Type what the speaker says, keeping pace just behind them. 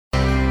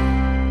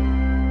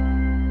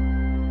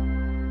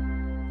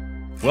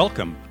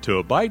Welcome to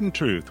Abide in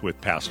Truth with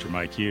Pastor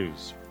Mike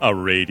Hughes, a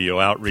radio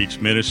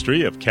outreach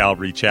ministry of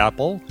Calvary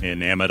Chapel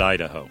in Emmett,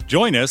 Idaho.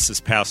 Join us as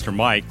Pastor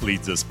Mike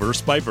leads us verse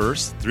by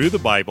verse through the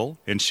Bible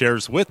and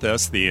shares with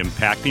us the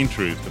impacting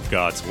truth of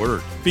God's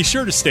Word. Be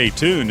sure to stay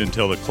tuned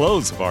until the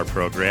close of our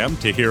program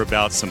to hear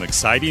about some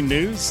exciting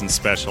news and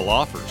special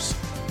offers.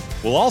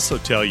 We'll also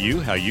tell you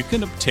how you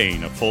can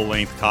obtain a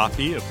full-length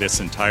copy of this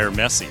entire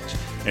message.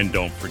 And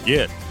don't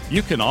forget,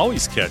 you can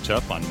always catch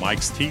up on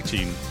Mike's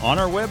teaching on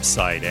our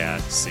website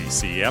at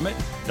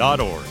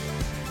ccemmett.org.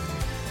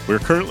 We're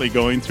currently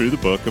going through the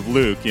book of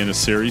Luke in a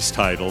series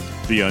titled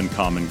The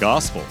Uncommon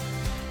Gospel.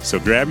 So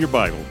grab your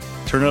Bible,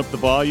 turn up the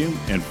volume,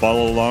 and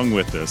follow along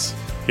with us.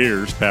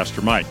 Here's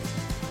Pastor Mike.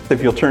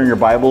 If you'll turn your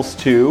Bibles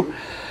to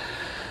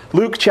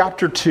Luke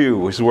chapter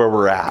 2 is where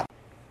we're at.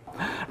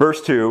 Verse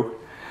 2.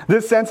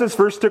 This census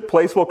first took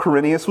place while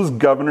Quirinius was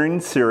governor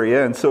in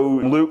Syria, and so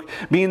Luke,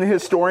 being the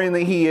historian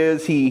that he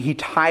is, he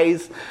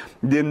ties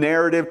the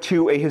narrative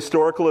to a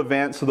historical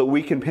event so that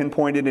we can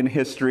pinpoint it in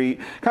history.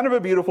 Kind of a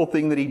beautiful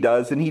thing that he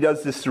does, and he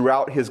does this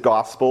throughout his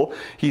gospel.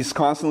 He's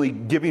constantly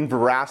giving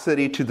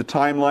veracity to the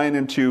timeline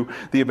and to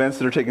the events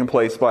that are taking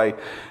place by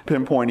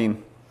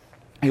pinpointing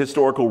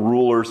historical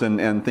rulers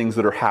and things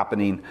that are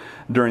happening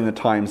during the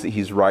times that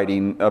he's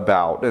writing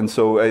about. And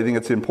so I think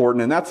it's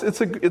important, and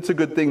it's a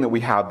good thing that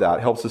we have that.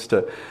 It helps us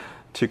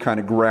to kind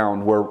of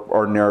ground where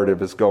our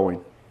narrative is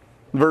going.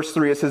 Verse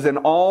 3, it says,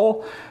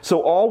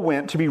 So all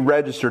went to be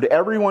registered,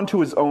 everyone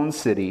to his own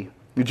city.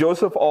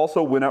 Joseph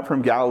also went up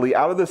from Galilee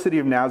out of the city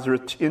of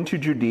Nazareth into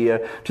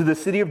Judea to the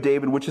city of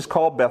David, which is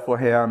called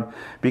Bethlehem,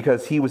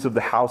 because he was of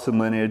the house and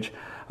lineage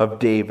of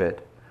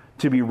David,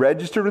 to be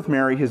registered with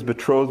Mary, his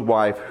betrothed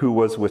wife, who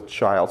was with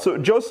child. So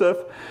Joseph,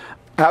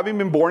 having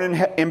been born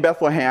in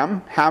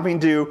Bethlehem, having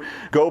to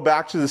go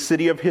back to the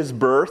city of his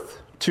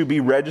birth to be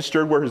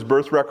registered where his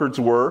birth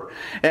records were,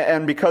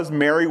 and because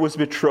Mary was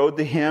betrothed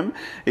to him,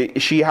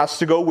 she has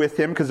to go with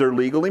him because they're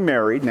legally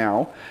married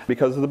now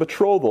because of the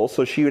betrothal,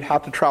 so she would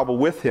have to travel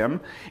with him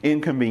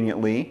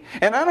inconveniently.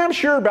 And I'm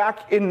sure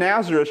back in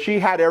Nazareth, she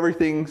had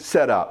everything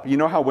set up. You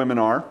know how women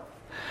are.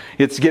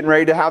 It's getting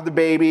ready to have the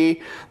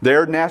baby.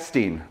 They're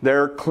nesting.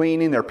 They're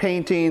cleaning. They're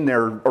painting.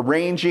 They're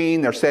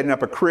arranging. They're setting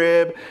up a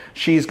crib.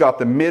 She's got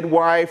the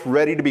midwife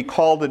ready to be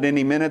called at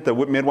any minute. The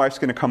midwife's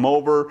going to come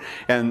over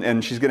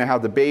and she's going to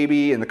have the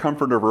baby in the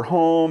comfort of her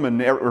home, and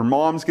her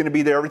mom's going to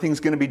be there. Everything's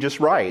going to be just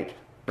right?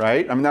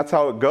 I mean, that's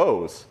how it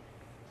goes.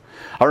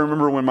 I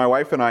remember when my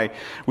wife and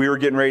we were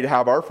getting ready to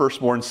have our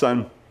firstborn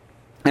son.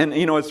 And,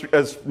 you know,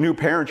 as new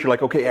parents, you're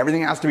like, okay,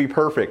 everything has to be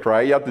perfect,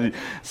 right? You have to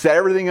set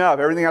everything up.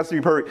 Everything has to be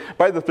perfect.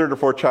 By the third or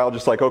fourth child,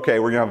 just like, okay,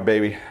 we're going to have a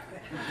baby.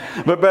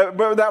 But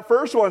that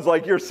first one's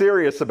like, you're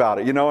serious about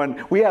it, you know.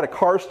 And we had a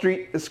car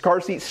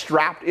seat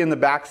strapped in the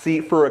back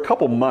seat for a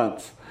couple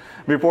months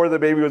before the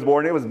baby was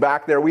born. It was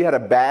back there. We had a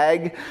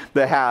bag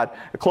that had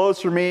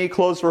clothes for me,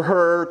 clothes for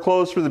her,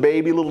 clothes for the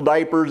baby, little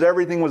diapers.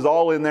 Everything was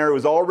all in there. It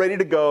was all ready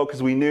to go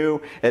because we knew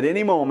at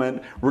any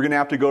moment we're going to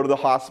have to go to the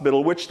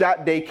hospital, which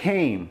that day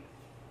came.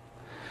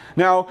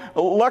 Now,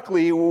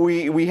 luckily,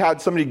 we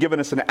had somebody giving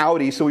us an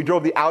Audi, so we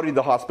drove the Audi to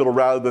the hospital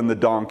rather than the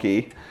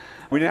donkey.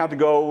 We didn't have to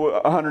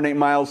go 108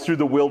 miles through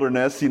the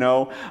wilderness, you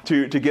know,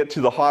 to get to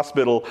the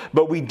hospital.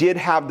 But we did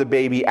have the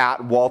baby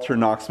at Walter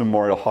Knox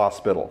Memorial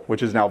Hospital,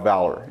 which is now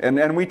Valor.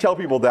 And we tell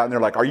people that, and they're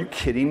like, are you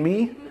kidding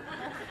me?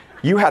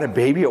 You had a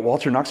baby at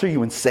Walter Knox? Are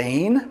you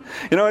insane?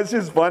 You know, it's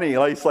just funny.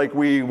 It's like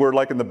we were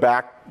like in the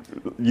back,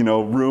 you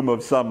know, room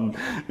of some,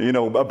 you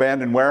know,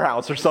 abandoned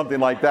warehouse or something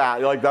like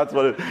that. Like, that's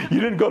what you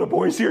didn't go to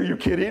Boise? Are you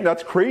kidding?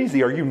 That's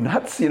crazy. Are you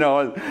nuts? You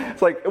know,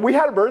 it's like we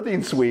had a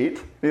birthing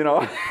suite, you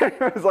know.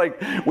 It's like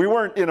we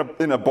weren't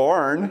in a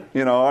barn,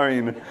 you know.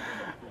 I mean,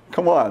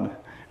 come on. It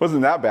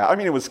wasn't that bad. I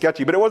mean, it was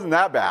sketchy, but it wasn't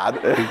that bad,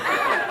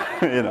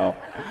 you know.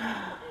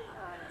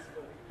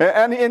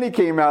 And he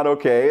came out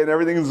okay, and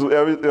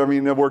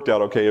it worked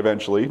out okay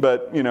eventually,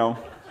 but, you know.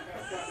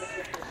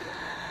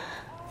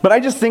 But I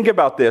just think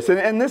about this,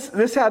 and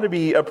this had to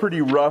be a pretty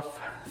rough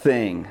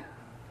thing.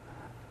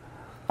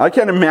 I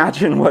can't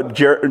imagine what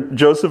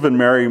Joseph and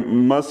Mary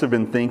must have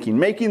been thinking,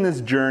 making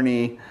this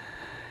journey.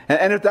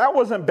 And if that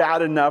wasn't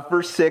bad enough,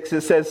 verse 6,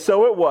 it says,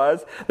 So it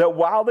was that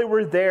while they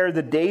were there,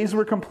 the days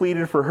were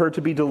completed for her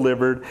to be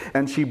delivered,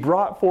 and she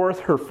brought forth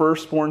her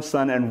firstborn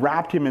son and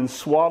wrapped him in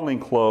swaddling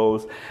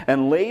clothes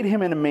and laid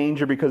him in a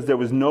manger because there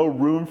was no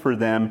room for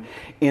them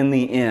in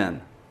the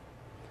inn.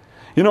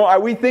 You know,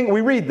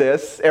 we read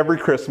this every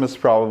Christmas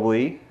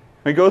probably.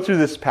 We go through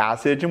this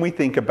passage and we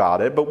think about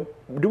it,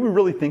 but do we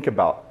really think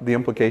about the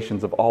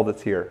implications of all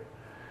that's here?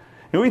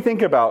 And we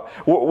think about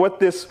what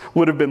this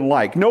would have been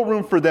like. No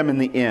room for them in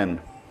the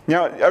inn.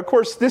 Now, of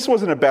course, this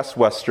wasn't a Best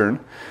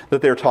Western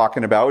that they're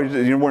talking about.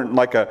 You weren't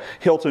like a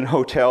Hilton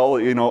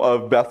hotel, you know,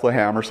 of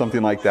Bethlehem or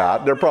something like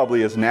that. There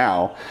probably is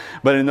now.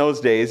 But in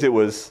those days, it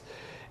was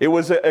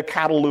a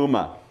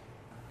cataluma.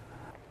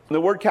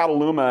 The word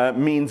cataluma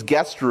means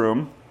guest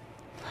room.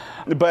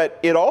 But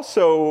it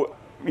also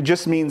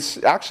just means,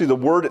 actually the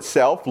word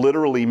itself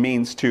literally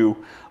means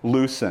to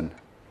loosen.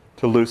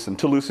 To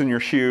loosen your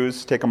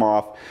shoes, take them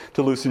off,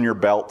 to loosen your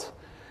belt.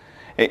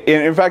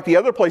 In fact, the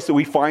other place that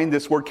we find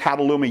this word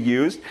kataluma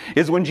used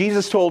is when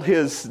Jesus told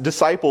his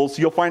disciples,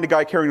 you'll find a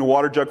guy carrying a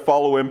water jug,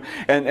 follow him,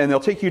 and they'll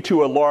take you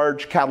to a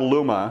large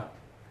kataluma,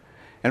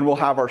 and we'll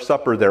have our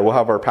supper there. We'll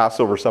have our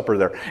Passover supper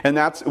there. And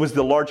it was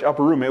the large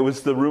upper room. It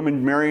was the room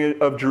in Mary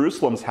of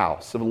Jerusalem's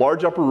house. The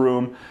large upper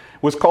room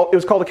was called a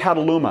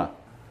kataluma.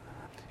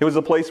 It was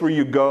a place where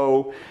you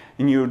go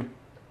and you'd,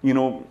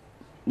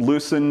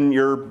 loosen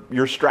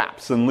your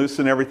straps and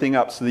loosen everything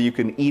up so that you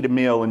can eat a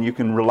meal and you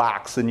can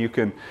relax and you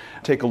can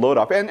take a load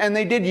off. And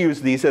they did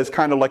use these as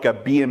kind of like a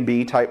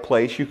B&B type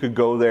place. You could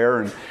go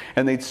there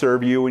and they'd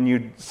serve you and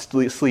you'd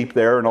sleep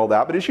there and all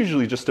that. But it's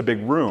usually just a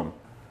big room.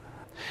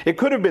 It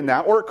could have been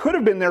that, or it could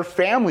have been their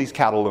family's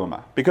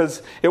kataluma,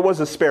 because it was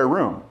a spare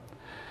room.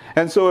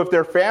 And so if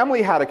their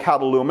family had a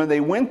kataluma, they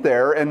went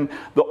there, and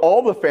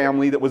all the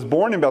family that was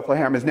born in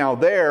Bethlehem is now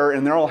there,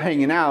 and they're all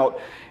hanging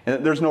out,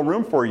 and there's no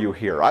room for you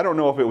here. I don't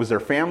know if it was their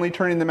family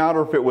turning them out,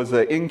 or if it was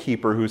an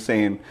innkeeper who's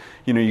saying,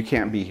 you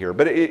can't be here.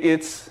 But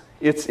it's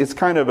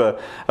kind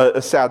of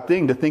a sad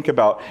thing to think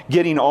about,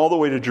 getting all the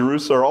way to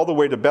Jerusalem, or all the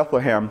way to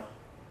Bethlehem,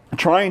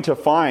 trying to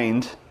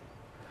find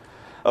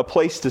a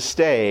place to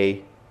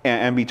stay,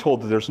 and be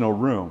told that there's no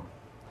room.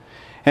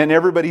 And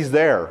everybody's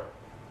there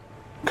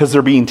because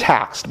they're being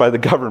taxed by the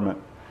government.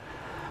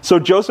 So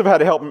Joseph had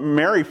to help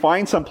Mary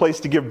find some place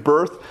to give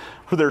birth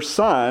for their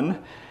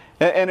son.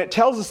 And it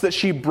tells us that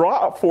she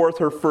brought forth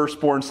her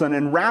firstborn son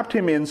and wrapped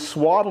him in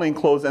swaddling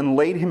clothes and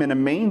laid him in a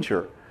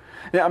manger.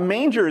 Now, a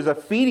manger is a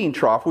feeding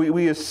trough.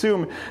 We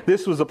assume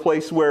this was a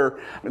place where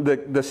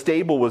the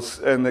stable was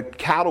and the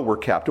cattle were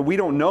kept. We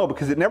don't know,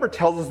 because it never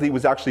tells us that he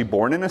was actually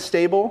born in a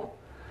stable.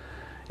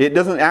 It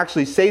doesn't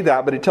actually say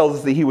that, but it tells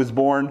us that he was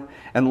born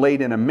and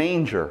laid in a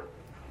manger.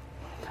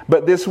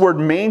 But this word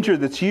manger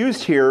that's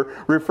used here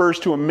refers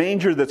to a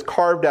manger that's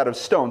carved out of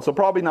stone. So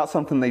probably not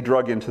something they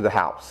drug into the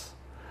house.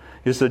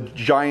 It's a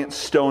giant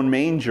stone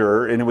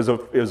manger, and it was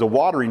a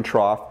watering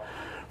trough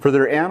for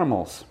their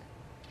animals.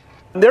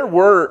 There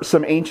were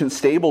some ancient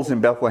stables in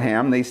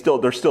Bethlehem. They're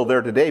still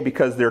there today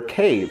because they're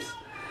caves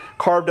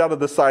carved out of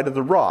the side of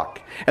the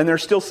rock. And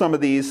there's still some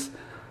of these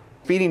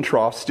feeding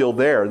troughs still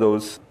there,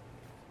 those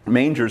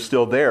mangers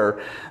still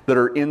there, that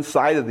are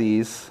inside of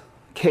these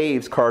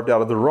caves carved out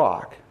of the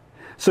rock.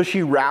 So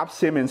she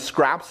wraps him in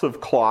scraps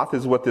of cloth,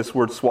 is what this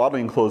word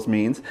swaddling clothes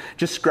means.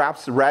 Just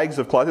scraps, rags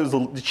of cloth. It was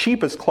the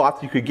cheapest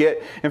cloth you could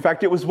get. In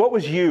fact, it was what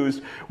was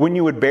used when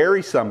you would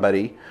bury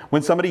somebody.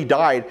 When somebody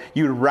died,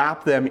 you'd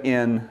wrap them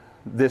in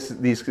this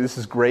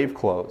is grave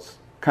clothes,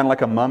 kind of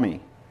like a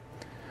mummy.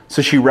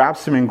 So she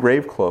wraps him in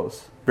grave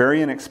clothes.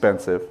 Very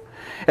inexpensive.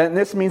 And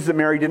this means that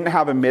Mary didn't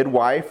have a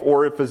midwife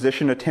or a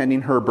physician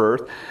attending her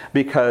birth,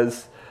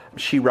 because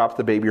she wrapped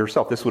the baby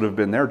herself. This would have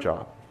been their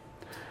job.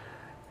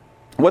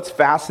 What's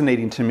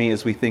fascinating to me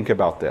as we think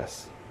about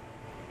this,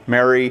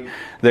 Mary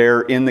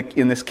there in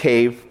this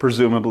cave,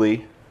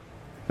 presumably,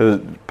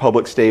 the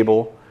public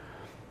stable,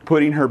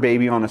 putting her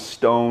baby on a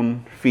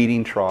stone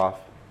feeding trough,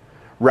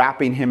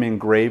 wrapping him in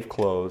grave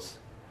clothes.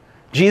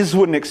 Jesus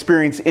wouldn't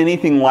experience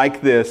anything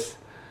like this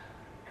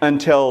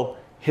until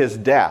his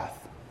death,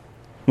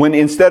 when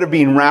instead of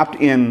being wrapped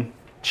in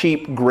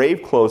cheap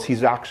grave clothes,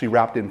 he's actually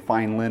wrapped in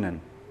fine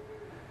linen.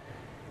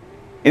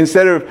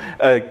 Instead of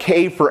a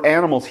cave for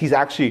animals, he's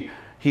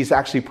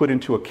actually put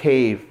into a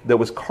cave that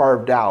was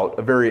carved out,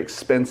 a very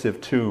expensive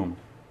tomb.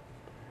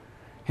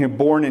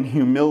 Born in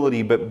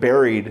humility, but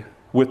buried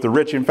with the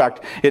rich. In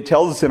fact, it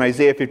tells us in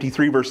Isaiah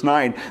 53 verse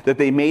 9 that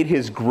they made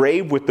his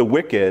grave with the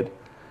wicked,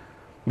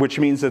 which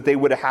means that they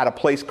would have had a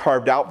place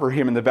carved out for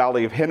him in the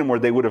valley of Hinnom, where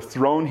they would have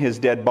thrown his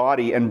dead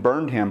body and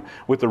burned him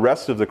with the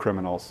rest of the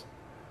criminals.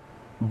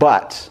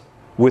 But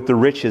with the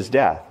rich his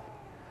death,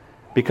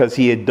 because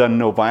he had done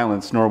no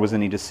violence, nor was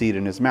any deceit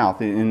in his mouth.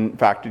 In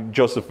fact,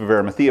 Joseph of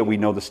Arimathea, we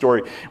know the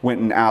story,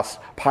 went and asked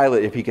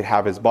Pilate if he could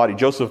have his body.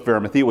 Joseph of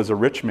Arimathea was a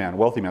rich man,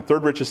 wealthy man,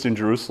 third richest in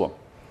Jerusalem.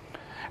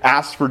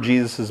 Asked for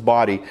Jesus'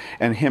 body,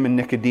 and him and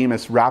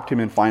Nicodemus wrapped him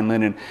in fine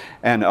linen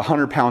and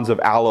 100 pounds of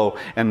aloe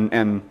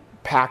and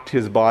packed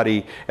his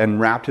body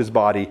and wrapped his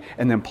body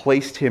and then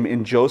placed him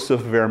in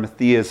Joseph of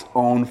Arimathea's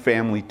own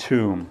family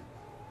tomb,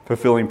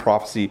 fulfilling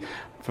prophecy,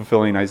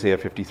 fulfilling Isaiah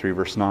 53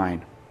 verse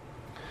 9.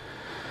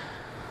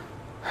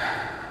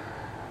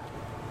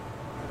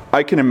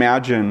 I can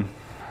imagine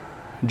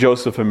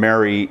Joseph and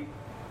Mary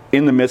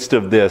in the midst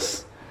of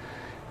this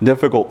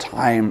difficult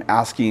time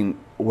asking,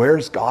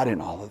 where's God in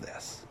all of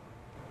this?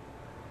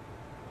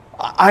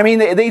 I mean,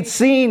 they'd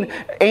seen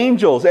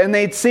angels, and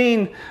they'd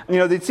seen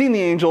the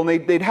angel, and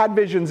they'd had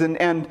visions,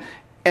 and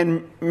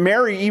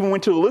Mary even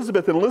went to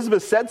Elizabeth, and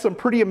Elizabeth said some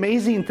pretty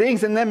amazing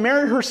things, and then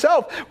Mary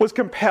herself was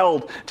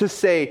compelled to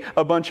say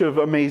a bunch of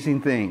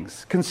amazing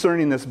things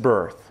concerning this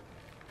birth.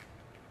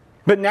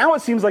 But now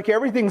it seems like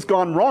everything's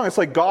gone wrong. It's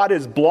like God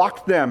has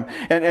blocked them,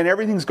 and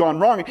everything's gone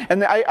wrong.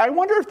 And I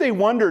wonder if they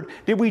wondered,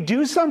 did we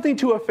do something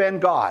to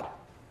offend God?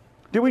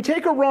 Did we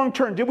take a wrong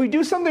turn? Did we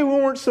do something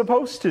we weren't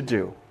supposed to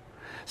do?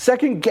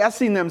 second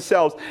guessing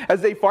themselves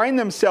as they find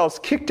themselves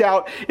kicked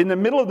out in the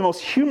middle of the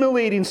most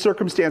humiliating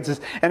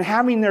circumstances and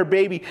having their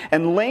baby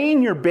and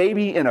laying your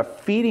baby in a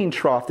feeding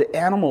trough that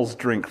animals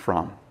drink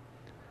from.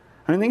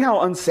 I mean, think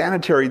how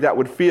unsanitary that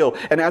would feel.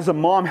 And as a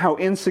mom, how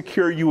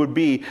insecure you would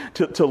be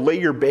to lay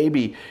your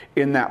baby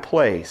in that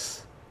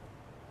place.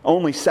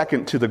 Only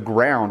second to the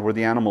ground where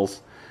the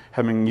animals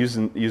have been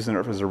using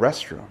it as a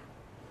restroom.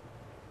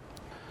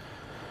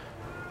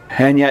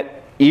 And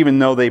yet, even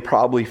though they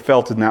probably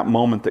felt in that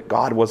moment that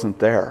God wasn't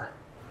there,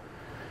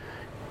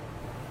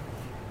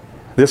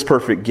 this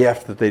perfect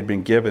gift that they'd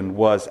been given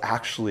was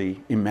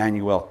actually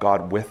Emmanuel,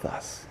 God with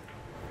us,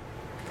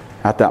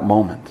 at that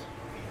moment.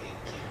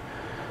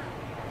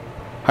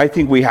 I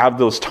think we have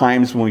those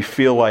times when we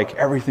feel like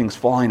everything's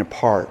falling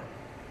apart.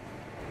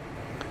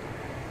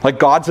 Like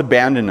God's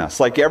abandoned us.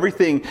 Like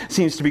everything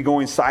seems to be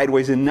going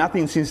sideways and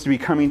nothing seems to be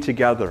coming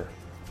together.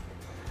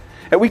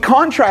 And we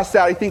contrast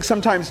that, I think,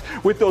 sometimes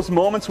with those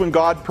moments when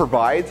God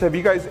provides. How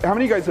many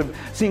of you guys have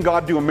seen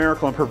God do a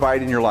miracle and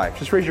provide in your life?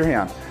 Just raise your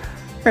hand.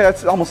 Okay,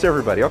 that's almost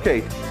everybody. Okay.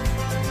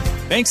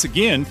 Thanks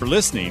again for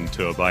listening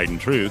to Abide in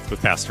Truth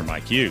with Pastor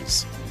Mike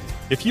Hughes.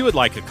 If you would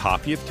like a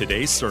copy of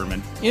today's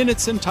sermon in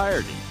its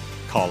entirety,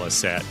 call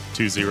us at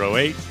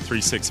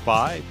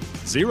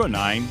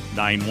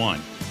 208-365-0991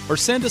 or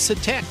send us a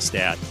text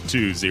at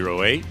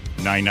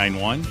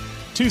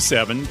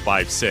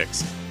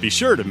 208-991-2756. Be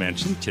sure to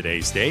mention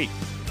today's date.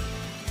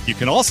 You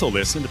can also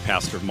listen to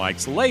Pastor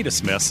Mike's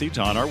latest message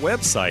on our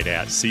website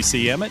at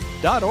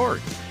ccemmett.org.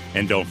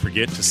 And don't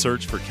forget to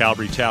search for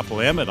Calvary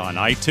Chapel Emmett on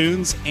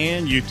iTunes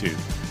and YouTube.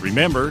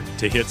 Remember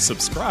to hit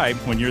subscribe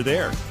when you're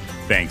there.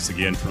 Thanks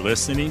again for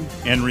listening,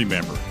 and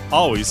remember,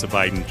 always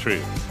abide in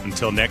truth.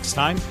 Until next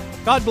time,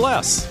 God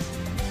bless.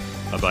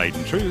 Abide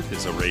in Truth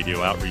is a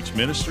radio outreach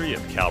ministry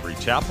of Calvary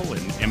Chapel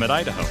in Emmett,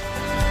 Idaho.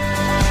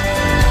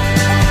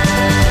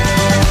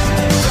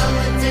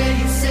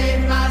 You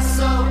saved my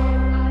soul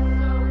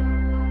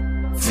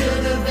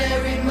till the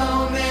very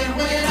moment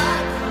when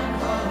I come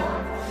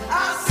home.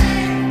 I'll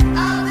sing,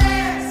 I'll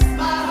dance,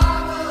 my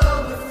heart will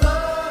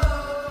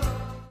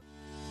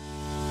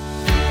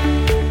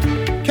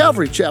overflow.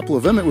 Calvary Chapel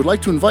of Emmett would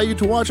like to invite you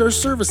to watch our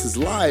services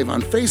live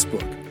on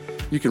Facebook.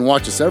 You can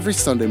watch us every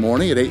Sunday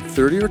morning at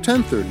 8:30 or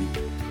 10:30.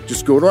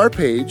 Just go to our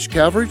page,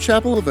 Calvary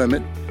Chapel of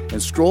Emmett,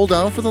 and scroll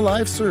down for the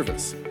live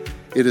service.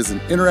 It is an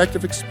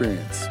interactive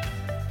experience.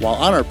 While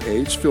on our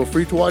page, feel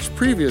free to watch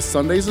previous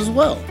Sundays as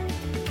well.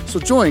 So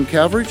join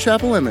Calvary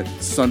Chapel Emmett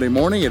Sunday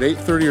morning at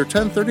 8:30 or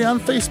 10:30 on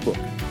Facebook.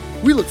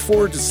 We look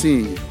forward to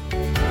seeing you.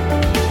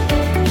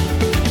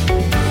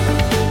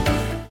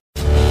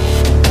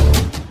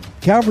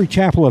 Calvary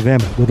Chapel of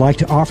Emmett would like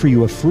to offer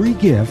you a free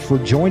gift for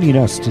joining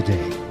us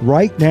today.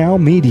 Right Now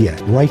Media.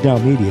 Right Now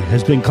Media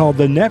has been called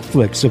the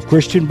Netflix of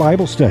Christian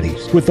Bible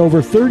studies. With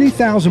over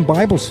 30,000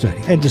 Bible study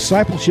and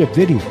discipleship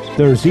videos,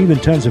 there's even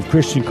tons of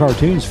Christian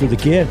cartoons for the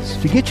kids.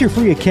 To get your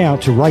free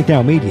account to Right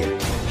Now Media,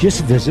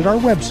 just visit our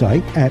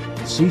website at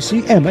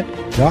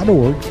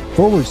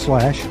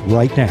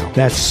ccemmett.org/rightnow.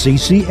 That's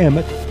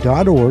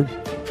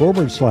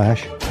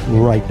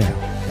ccemmett.org/rightnow.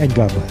 And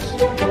God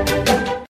bless.